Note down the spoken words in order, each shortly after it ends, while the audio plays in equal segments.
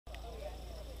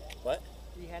What?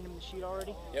 Did you hand him the sheet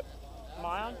already? Yep. Am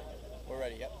I on? We're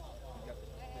ready, yep.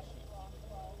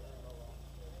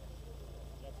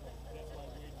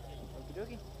 Okie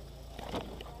dokie.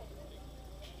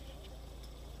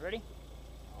 Ready?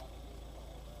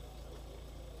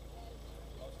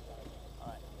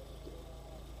 Alright.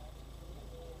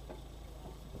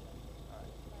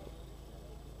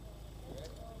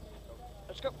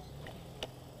 Let's go.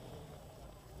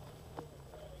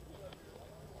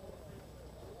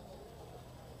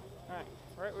 Alright,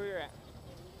 right where you're at.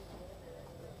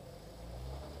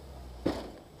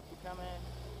 Keep coming.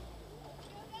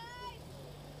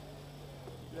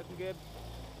 Looking good.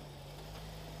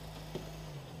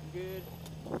 Good.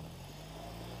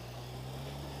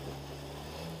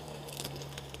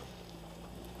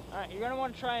 Alright, you're going to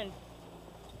want to try and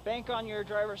bank on your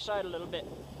driver's side a little bit.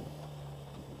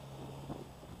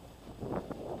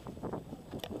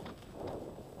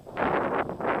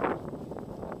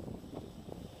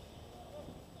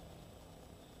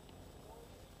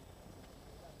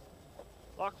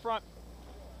 Lock front.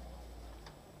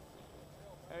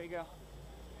 There you go.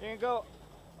 You're going to go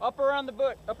up around the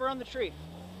butt, up around the tree.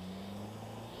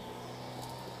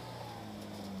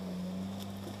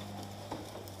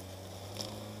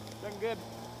 Looking good.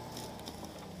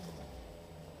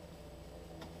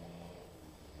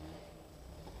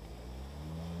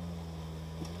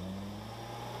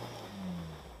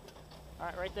 All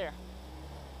right, right there.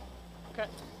 Cut.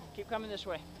 Keep coming this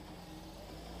way.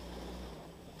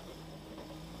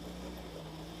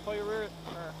 Pull your rear, or,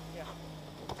 yeah.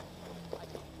 I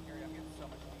can't hear you. I'm getting so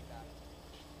much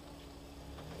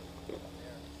feedback.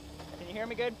 Can you hear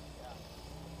me good? Yeah.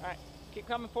 All right, keep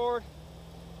coming forward.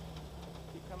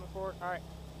 Keep coming forward. All right.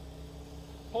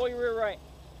 Pull your rear right.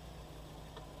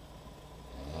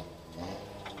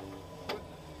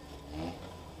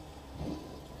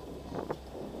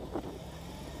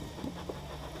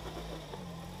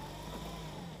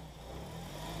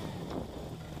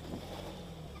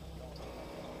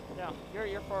 No,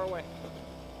 you're far away.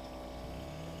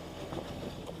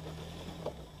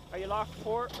 Are you locked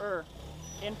four or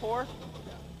in four? All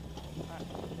right.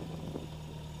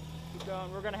 Keep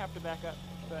going. We're gonna have to back up,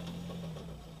 but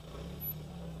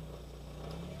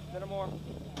a little more.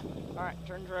 All right,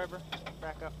 turn driver,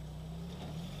 back up.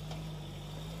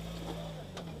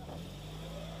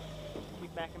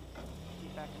 Keep backing.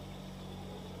 Keep backing.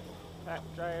 Back,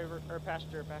 driver or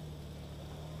passenger back.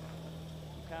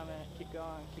 Keep coming. Keep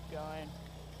going. Keep going.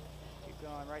 Keep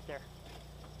going. Right there.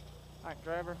 All right,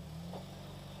 driver.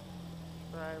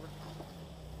 Driver.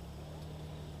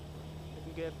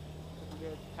 Looking good. Looking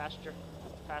good. Passenger.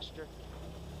 Passenger.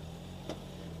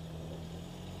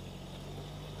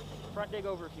 Front dig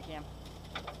over if you can.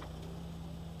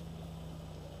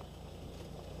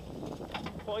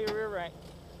 Pull your rear right.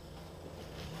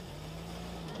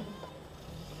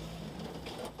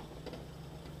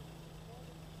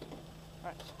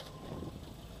 All right.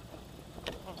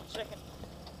 Hold on a second.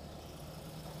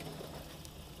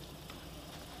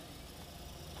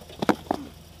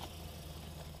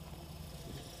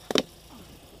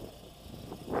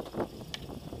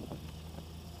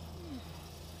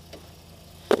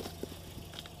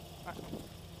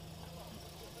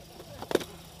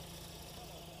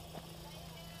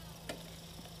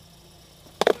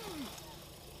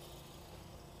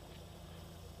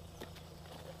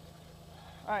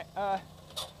 All right,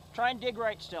 try and dig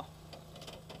right still.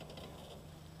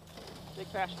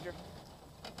 Dig passenger.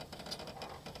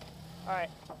 All right,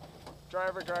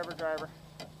 driver, driver, driver.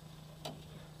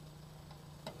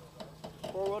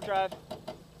 Four-wheel drive.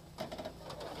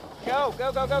 Go,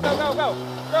 go, go, go, go, go, go,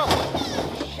 go.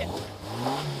 Shit.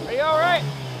 Are you all right?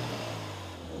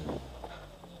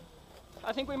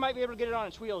 I think we might be able to get it on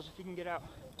its wheels if you can get out.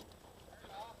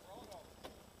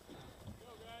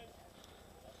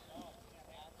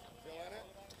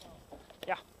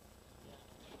 Yeah.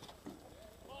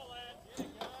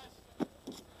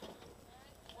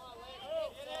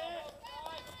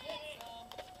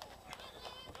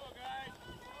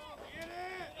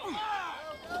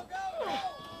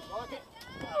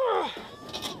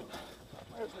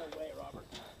 There's no way, Robert.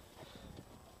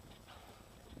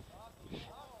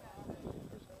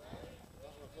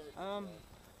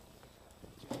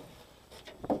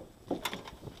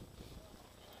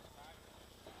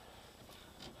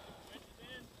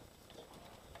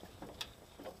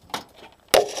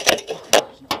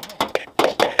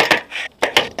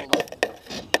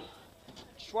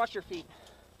 Just watch your feet.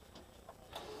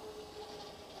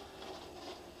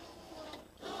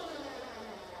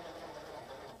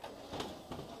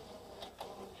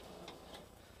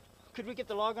 Could we get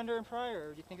the log under and fry,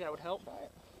 or do you think that would help? Try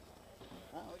it.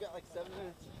 We got like 7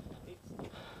 minutes.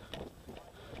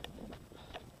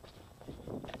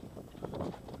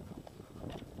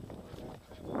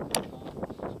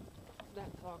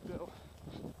 That dog go.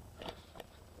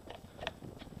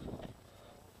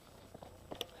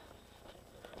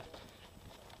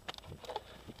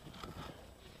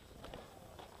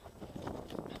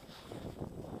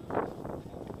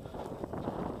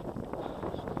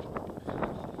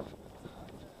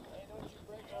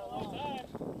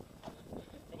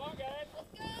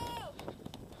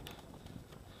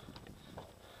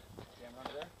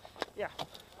 Yeah.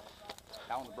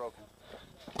 That one's broken.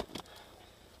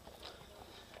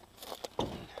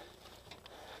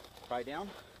 Try down.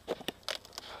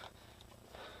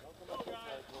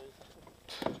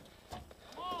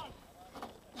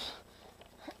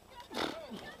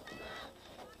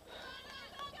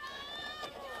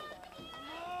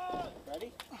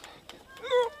 Ready?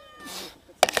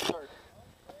 Start.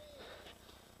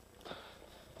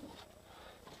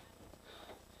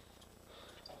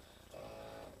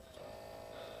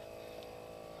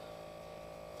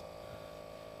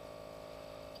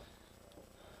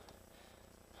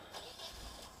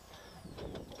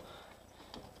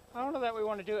 I don't know that we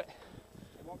want to do it.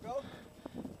 It won't go?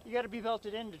 You got to be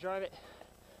belted in to drive it.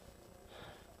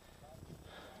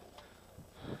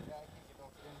 Yeah, I can't get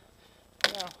belted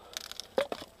in. No.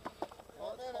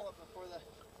 Well, let's pull up before the...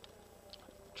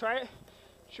 Try it.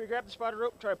 Should we grab the spotted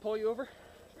rope? Try to pull you over?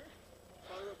 Sure.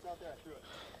 Spotted rope's out there. Through it.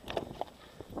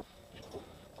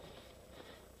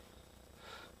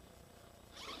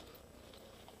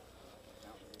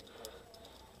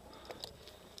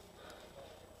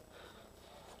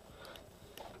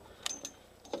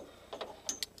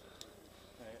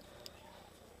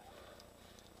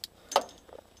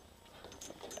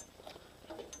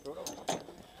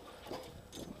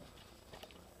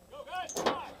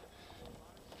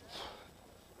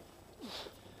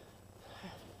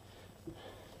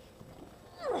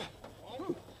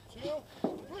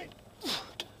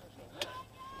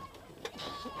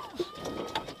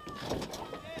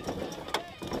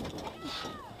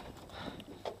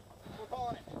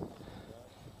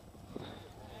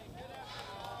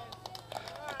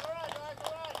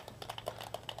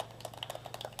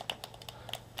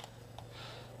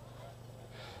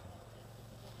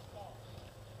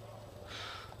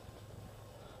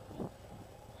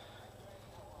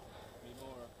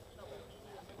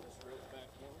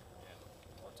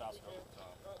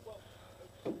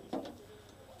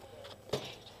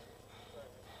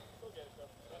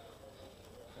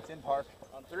 It's in park.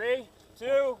 On 3,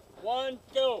 2, 1,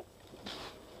 go!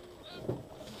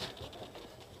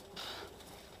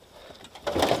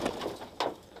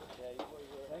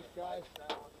 Thanks, guys.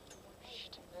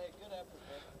 Hey, good effort,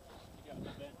 man. You got the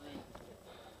bent rim.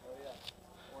 Oh,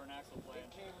 yeah. Or an axle plan.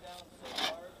 It came down so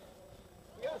hard.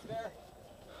 We got a spare.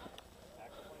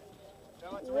 Axle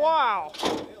plan? No, it's Wow.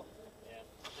 Yeah.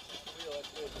 Wheel,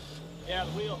 that's good. Yeah,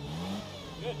 the wheel.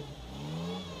 Good.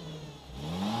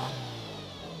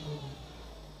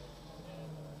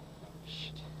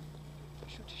 Shoot.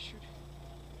 Shoot.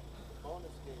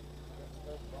 Bonus gate.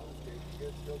 Bonus gate. You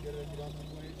good? Still get it if you don't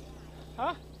complete?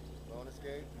 Huh? Bonus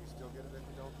gate. You still get it if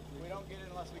you don't complete? We don't get it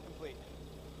unless we complete.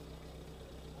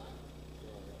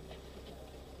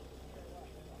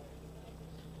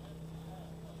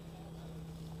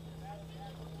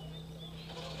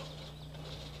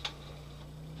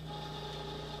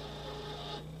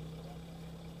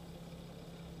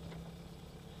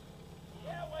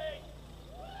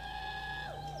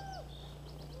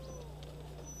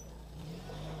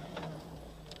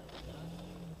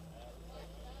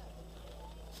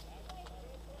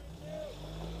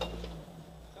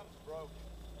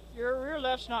 Your rear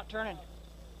left's not turning.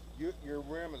 Your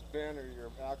rim is bent, or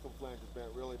your axle flange is bent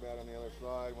really bad on the other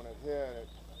side. When it hit, it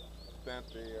bent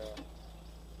the...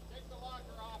 Take the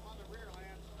locker off on the rear,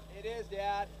 Lance. It is,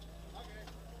 Dad. Okay.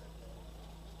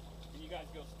 Can you guys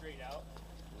go straight out?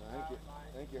 I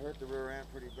think you hurt the rear end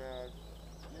pretty bad.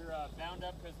 You're bound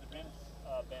up because the rim's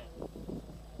bent.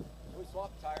 Can we swap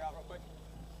the tire out real quick?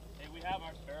 Hey, we have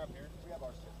our spare up here. We have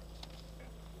ours too. Okay.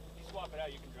 If you swap it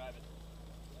out, you can drive it.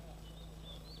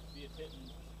 See it's hitting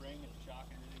spring and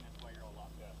shock and everything, that's why you're all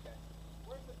locked up. Okay.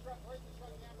 Where's the truck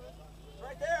camera?